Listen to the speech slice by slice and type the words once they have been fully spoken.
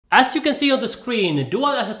As you can see on the screen, dual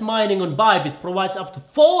asset mining on Bybit provides up to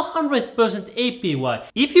 400% APY.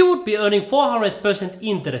 If you would be earning 400%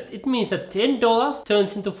 interest, it means that $10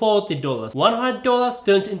 turns into $40, $100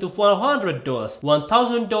 turns into $100,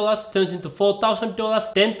 $1,000 turns into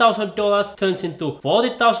 $4,000, $10,000 turns into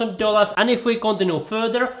 $40,000, and if we continue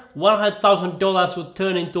further, $100,000 would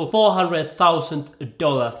turn into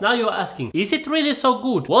 $400,000. Now you're asking, is it really so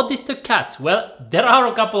good? What is the catch? Well, there are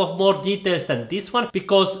a couple of more details than this one,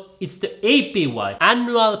 because it's the APY,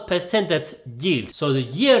 annual percentage yield. So the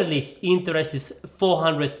yearly interest is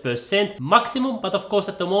 400% maximum, but of course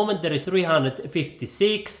at the moment there is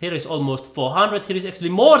 356, here is almost 400, here is actually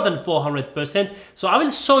more than 400%. So I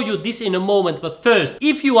will show you this in a moment, but first,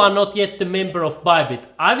 if you are not yet a member of Bybit,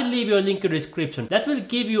 I will leave you a link in the description. That will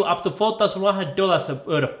give you up to $4,100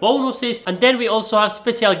 worth of bonuses, and then we also have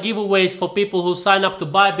special giveaways for people who sign up to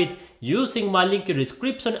Bybit using my link in the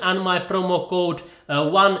description and my promo code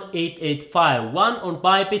 18851 on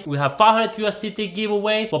Bybit. We have 500 USDT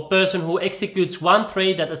giveaway for person who executes one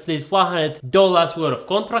trade at least $100 worth of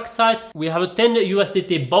contract size. We have a 10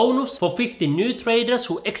 USDT bonus for 50 new traders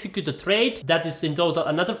who execute a trade. That is in total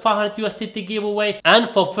another 500 USDT giveaway. And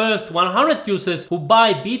for first 100 users who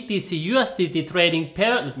buy BTC USDT trading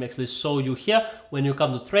pair, let me actually show you here. When you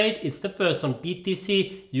come to trade, it's the first on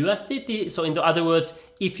BTC USDT. So in other words,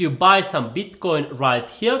 if you buy some Bitcoin right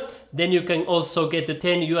here, then you can also get a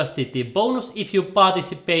 10 USDT bonus if you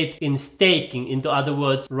participate in staking, in other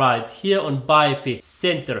words, right here on Bybit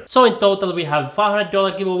Center. So in total we have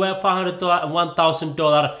 $500 giveaway, $500 and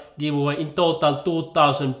 $1,000 giveaway, in total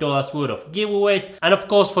 $2,000 worth of giveaways. And of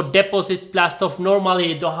course for deposit blast off,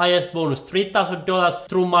 normally the highest bonus $3,000.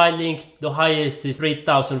 Through my link the highest is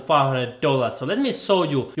 $3,500. So let me show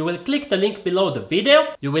you. You will click the link below the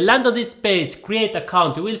video, you will land on this page, create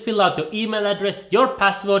account, you will fill out your email address, your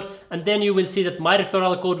password, and then you will see that my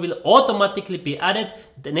referral code will automatically be added.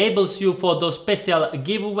 It enables you for those special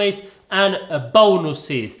giveaways and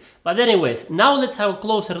bonuses. But anyways, now let's have a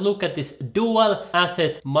closer look at this dual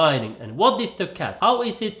asset mining and what is the catch? How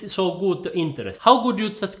is it so good to interest? How could you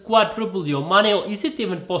just quadruple your money, or is it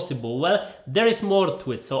even possible? Well, there is more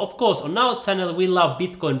to it. So of course on our channel we love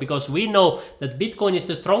Bitcoin because we know that Bitcoin is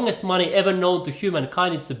the strongest money ever known to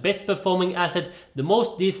humankind. It's the best performing asset, the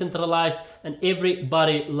most decentralized, and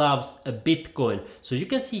everybody loves a Bitcoin. So you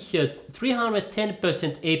can see here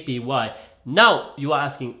 310% APY. Now you are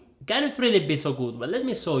asking, can it really be so good? Well, let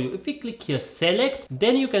me show you. If we click here select,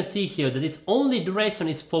 then you can see here that its only duration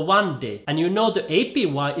is for 1 day, and you know the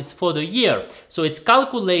APY is for the year, so it's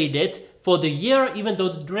calculated for the year even though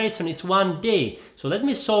the duration is 1 day. So let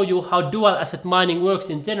me show you how dual asset mining works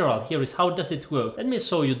in general. Here is how does it work. Let me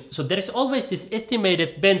show you. So there is always this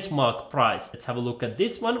estimated benchmark price. Let's have a look at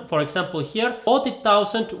this one. For example here,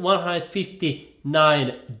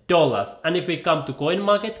 $40,159. And if we come to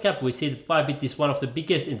CoinMarketCap, we see that Bybit is one of the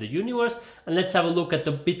biggest in the universe. And let's have a look at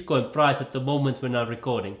the Bitcoin price at the moment when I'm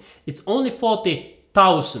recording. It's only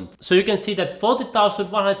 40,000. So you can see that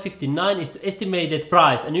 40,159 is the estimated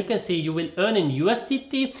price, and you can see you will earn in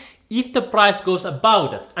USDT if the price goes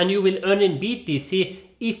above that, and you will earn in BTC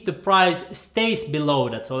if the price stays below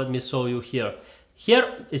that. So let me show you here.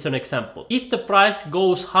 Here is an example. If the price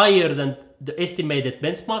goes higher than the estimated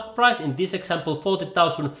benchmark price, in this example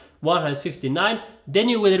 40,159, then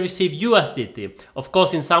you will receive USDT. Of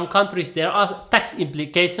course, in some countries there are tax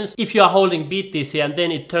implications if you are holding BTC and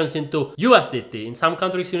then it turns into USDT. In some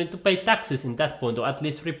countries you need to pay taxes in that point, or at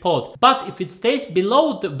least report. But if it stays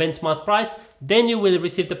below the benchmark price, then you will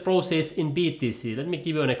receive the proceeds in BTC. Let me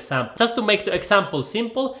give you an example. Just to make the example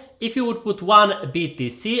simple, if you would put 1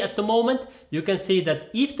 BTC at the moment, you can see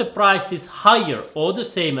that if the price is higher or the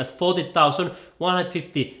same as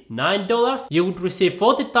 $40,159, you would receive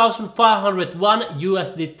 40,501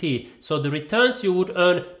 USDT. So the returns you would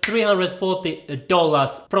earn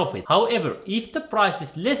 $340 profit. However, if the price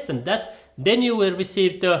is less than that, then you will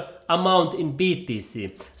receive the amount in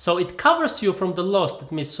BTC. So it covers you from the loss.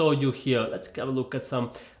 Let me show you here. Let's have a look at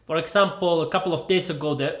some. For example, a couple of days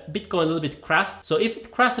ago, the Bitcoin a little bit crashed. So if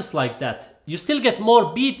it crashes like that, you still get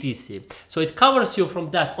more BTC. So it covers you from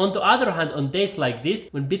that. On the other hand, on days like this,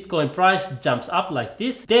 when Bitcoin price jumps up like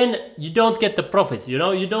this, then you don't get the profits, you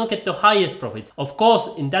know, you don't get the highest profits. Of course,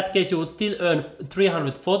 in that case, you would still earn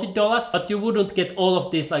 $340, but you wouldn't get all of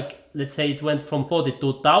this, like, let's say it went from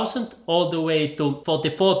 42,000 all the way to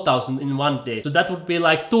 44,000 in 1 day. So that would be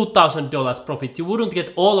like $2,000 profit. You wouldn't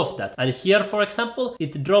get all of that. And here, for example,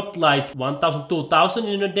 it dropped dropped like 1000, 2000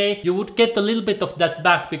 in a day, you would get a little bit of that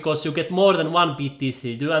back because you get more than one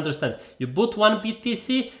BTC. Do you understand? You put one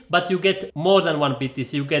BTC, but you get more than one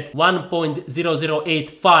BTC. You get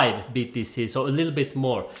 1.0085 BTC, so a little bit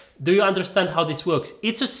more. Do you understand how this works?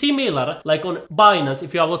 It's a similar, like on Binance,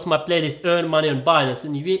 if you have watched my playlist Earn Money on Binance,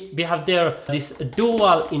 and we have there this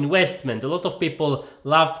dual investment. A lot of people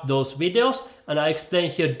loved those videos, and I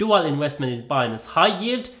explain here dual investment in Binance, high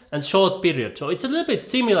yield and short period. So it's a little bit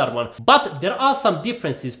similar one, but there are some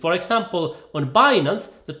differences. For example, on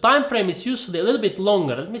Binance, the time frame is usually a little bit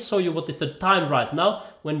longer. Let me show you what is the time right now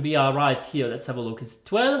when we are right here. Let's have a look. It's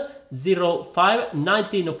 12:05,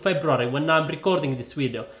 19th of February when I'm recording this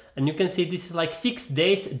video. And you can see this is like 6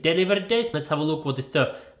 days delivery date. Let's have a look what is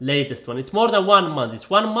the latest one. It's more than 1 month. It's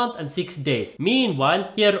 1 month and 6 days. Meanwhile,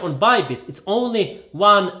 here on Bybit, it's only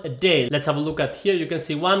 1 day. Let's have a look at here. You can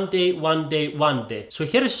see 1 day, 1 day, 1 day. So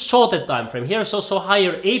here is shorter time frame. Here is also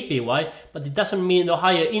higher APY, but it doesn't mean no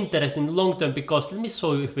higher interest in the long term, because let me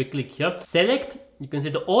show you if we click here. Select, you can see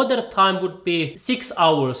the order time would be 6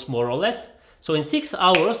 hours more or less. So in 6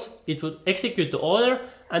 hours, it would execute the order,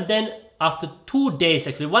 and then after 2 days,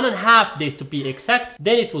 actually 1.5 days to be exact,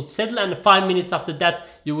 then it would settle, and 5 minutes after that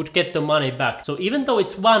you would get the money back. So even though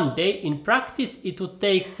it's 1 day, in practice it would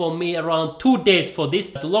take for me around 2 days for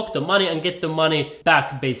this to lock the money and get the money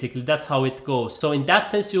back. Basically that's how it goes. So in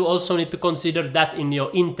that sense, you also need to consider that in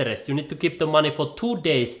your interest. You need to keep the money for 2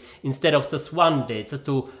 days instead of just 1 day, just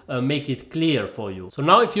to make it clear for you. So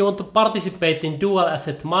now if you want to participate in dual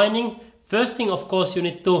asset mining, first thing, of course, you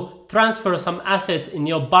need to transfer some assets in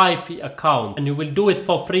your Bybit account, and you will do it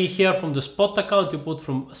for free here from the Spot account. You put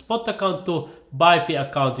from Spot account to Bybit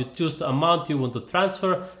account, you choose the amount you want to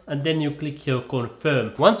transfer, and then you click here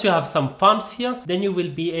confirm. Once you have some funds here, then you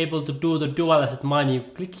will be able to do the dual asset mining. You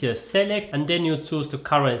click here select, and then you choose the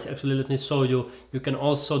currency. Actually, let me show you. You can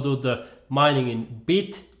also do the mining in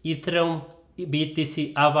Ethereum,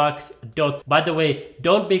 BTC, AVAX, DOT. By the way,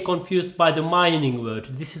 don't be confused by the mining word.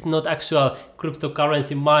 This is not actual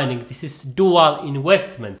cryptocurrency mining. This is dual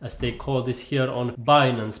investment, as they call this here on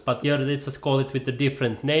Binance. But here they just call it with a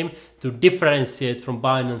different name to differentiate from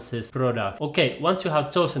Binance's product. Okay, once you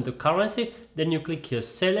have chosen the currency, then you click here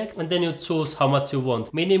select, and then you choose how much you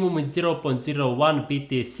want. Minimum is 0.01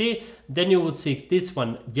 BTC. Then you would see this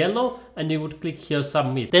one yellow, and you would click here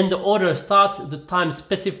submit. Then the order starts at the time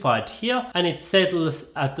specified here, and it settles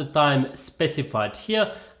at the time specified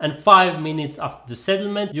here. And 5 minutes after the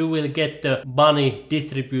settlement, you will get the money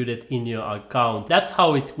distributed in your account. That's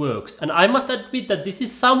how it works. And I must admit that this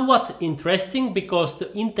is somewhat interesting, because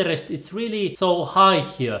the interest is really so high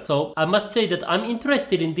here. So I must say that I'm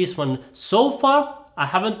interested in this one. So far, I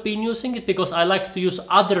haven't been using it because I like to use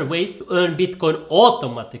other ways to earn Bitcoin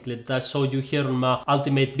automatically that I showed you here on my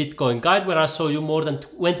Ultimate Bitcoin Guide, where I show you more than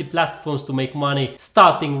 20 platforms to make money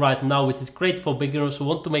starting right now, which is great for beginners who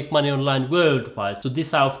want to make money online worldwide. So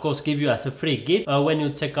this I of course give you as a free gift when you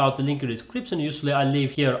check out the link in the description. Usually I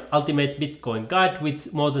leave here Ultimate Bitcoin Guide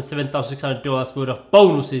with more than $7,600 worth of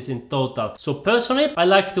bonuses in total. So personally, I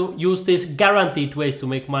like to use these guaranteed ways to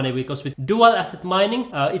make money, because with dual asset mining,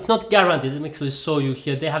 it's not guaranteed. Let me actually show you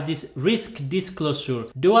here. They have this risk disclosure.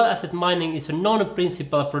 Dual asset mining is a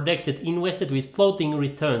non-principal protected invested with floating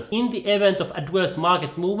returns. In the event of adverse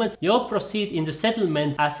market movements, your proceed in the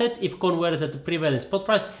settlement asset, if converted to prevailing spot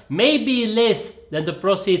price, may be less than the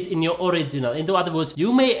proceeds in your original. In other words,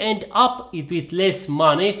 you may end up with less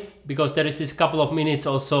money, because there is this couple of minutes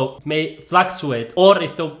also may fluctuate, or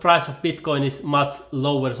if the price of Bitcoin is much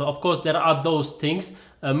lower. So of course there are those things.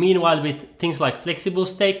 Meanwhile, with things like flexible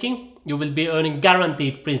staking, you will be earning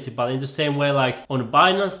guaranteed principal in the same way like on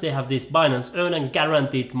Binance. They have this Binance Earn and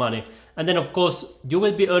guaranteed money. And then of course you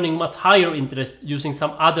will be earning much higher interest using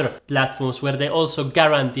some other platforms where they also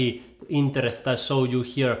guarantee interest I show you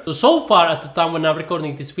here. So far at the time when I'm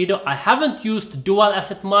recording this video, I haven't used dual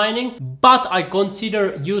asset mining, but I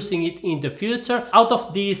consider using it in the future. Out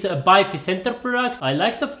of these Bybit Center products, I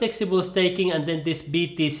like the flexible staking and then this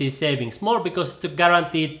BTC savings more, because it's a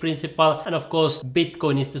guaranteed principal, and of course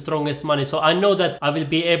Bitcoin is the strongest money. So I know that I will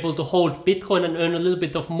be able to hold Bitcoin and earn a little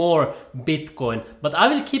bit of more Bitcoin, but I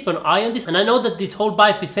will keep an eye on this. And I know that this whole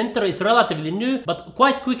Bybit Center is relatively new, but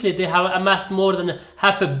quite quickly they have amassed more than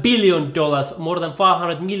 $500 million, more than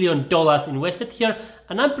 $500 million invested here.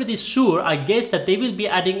 And I'm pretty sure, I guess, that they will be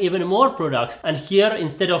adding even more products. And here,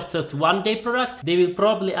 instead of just 1 day product, they will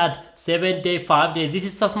probably add 7 day, 5 day. This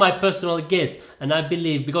is just my personal guess. And I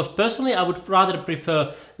believe, because personally, I would rather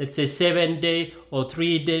prefer, let's say 7 day or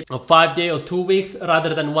 3 day or 5 day or 2 weeks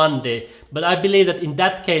rather than 1 day. But I believe that in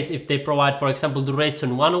that case, if they provide, for example,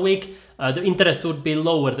 duration 1 week, the interest would be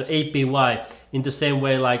lower, the APY, in the same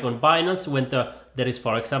way like on Binance when there is,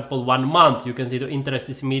 for example, 1 month, you can see the interest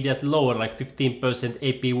is immediately lower, like 15%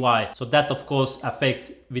 APY. So that of course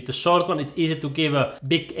affects. With the short one, it's easy to give a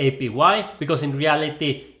big APY because in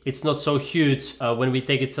reality it's not so huge when we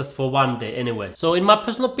take it just for 1 day anyway. So in my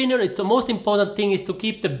personal opinion, it's the most important thing is to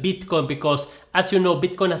keep the Bitcoin, because as you know,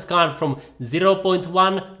 Bitcoin has gone from $0.1 to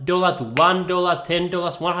 $1, $10,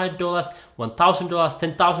 $100,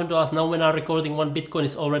 $1,000, $10,000. Now when I'm recording, one Bitcoin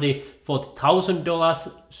is already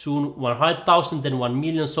 $40,000, soon 100,000, then 1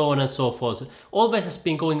 million, so on and so forth. Always has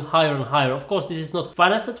been going higher and higher. Of course, this is not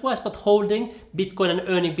financial advice, but holding Bitcoin and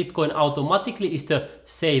earning Bitcoin automatically is the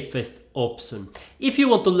safest option. If you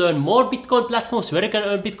want to learn more Bitcoin platforms where you can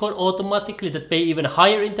earn Bitcoin automatically that pay even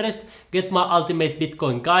higher interest, get my ultimate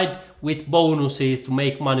Bitcoin guide with bonuses to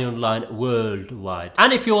make money online worldwide.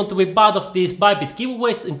 And if you want to be part of these Bybit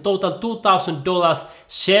giveaways, in total $2,000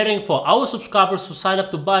 sharing for our subscribers who sign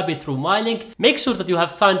up to Bybit through my link, make sure that you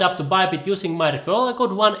have signed up to Bybit using my referral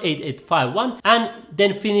code 18851 and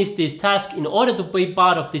then finish this task in order to be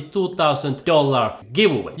part of this $2,000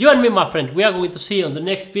 giveaway. You and me, my friend, we are going to see you on the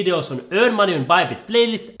next videos on Earn Money on Bybit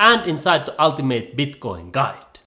playlist and inside the ultimate Bitcoin guide.